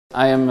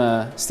I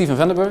am Steven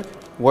Vanenburg,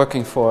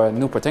 working for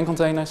NewPort Tank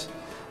Containers,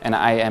 and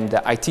I am the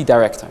IT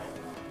director.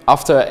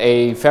 After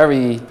a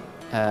very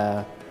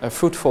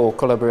fruitful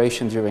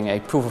collaboration during a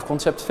proof of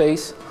concept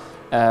phase,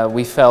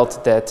 we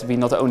felt that we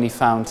not only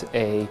found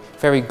a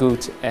very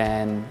good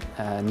and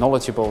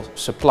knowledgeable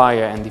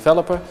supplier and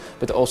developer,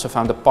 but also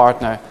found a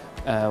partner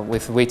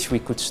with which we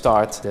could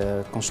start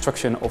the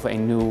construction of a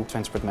new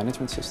transport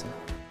management system.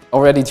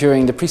 Already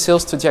during the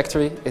pre-sales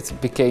trajectory, it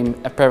became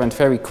apparent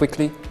very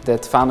quickly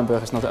that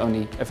Vanenburg is not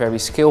only a very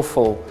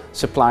skillful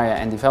supplier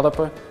and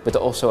developer, but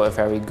also a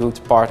very good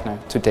partner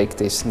to take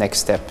this next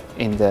step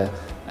in the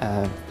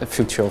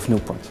future of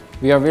NewPort.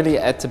 We are really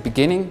at the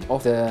beginning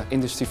of the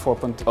Industry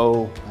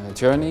 4.0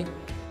 journey.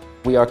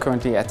 We are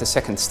currently at the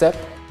second step.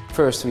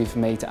 First, we've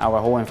made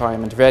our whole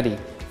environment ready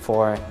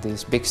for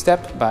this big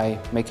step by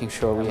making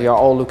sure we are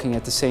all looking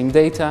at the same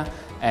data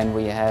and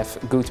we have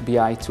good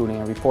BI tooling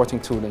and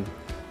reporting tooling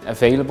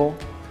available.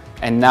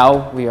 And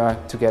now we are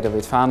together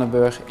with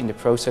Vanenburg in the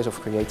process of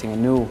creating a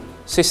new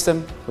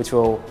system which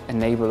will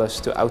enable us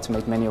to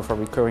automate many of our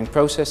recurring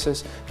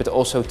processes, but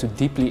also to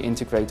deeply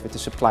integrate with the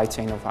supply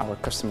chain of our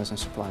customers and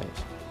suppliers.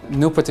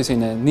 NewPort is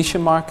in a niche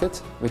market,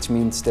 which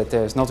means that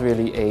there is not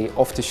really an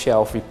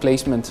off-the-shelf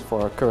replacement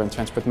for our current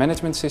transport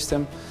management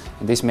system,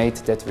 and this made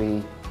that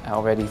we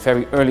already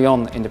very early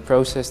on in the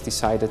process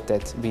decided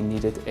that we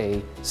needed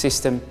a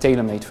system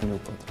tailor-made for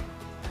NewPort.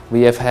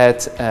 We have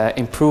had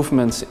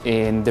improvements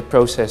in the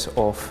process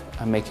of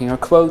making our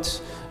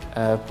quotes,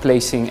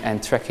 placing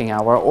and tracking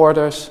our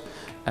orders,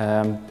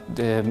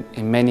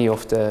 in many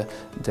of the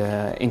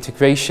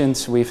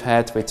integrations we've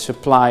had with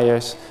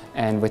suppliers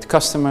and with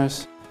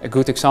customers. A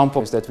good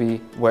example is that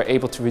we were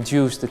able to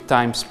reduce the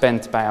time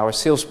spent by our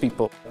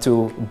salespeople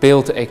to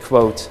build a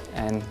quote,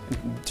 and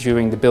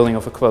during the building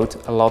of a quote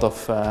a lot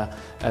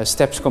of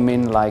steps come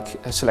in,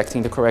 like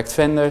selecting the correct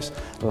vendors,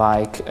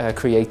 like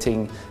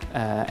creating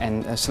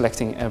and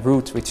selecting a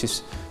route which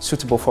is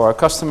suitable for our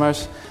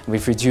customers.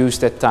 We've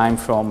reduced that time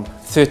from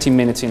 30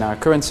 minutes in our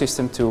current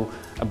system to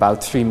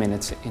about 3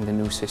 minutes in the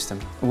new system.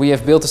 We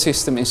have built a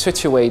system in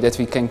such a way that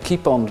we can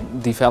keep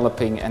on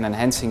developing and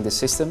enhancing the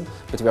system,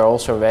 but we are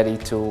also ready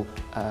to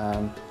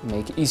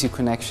make easy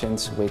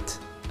connections with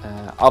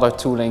other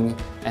tooling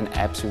and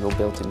apps we will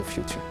build in the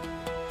future.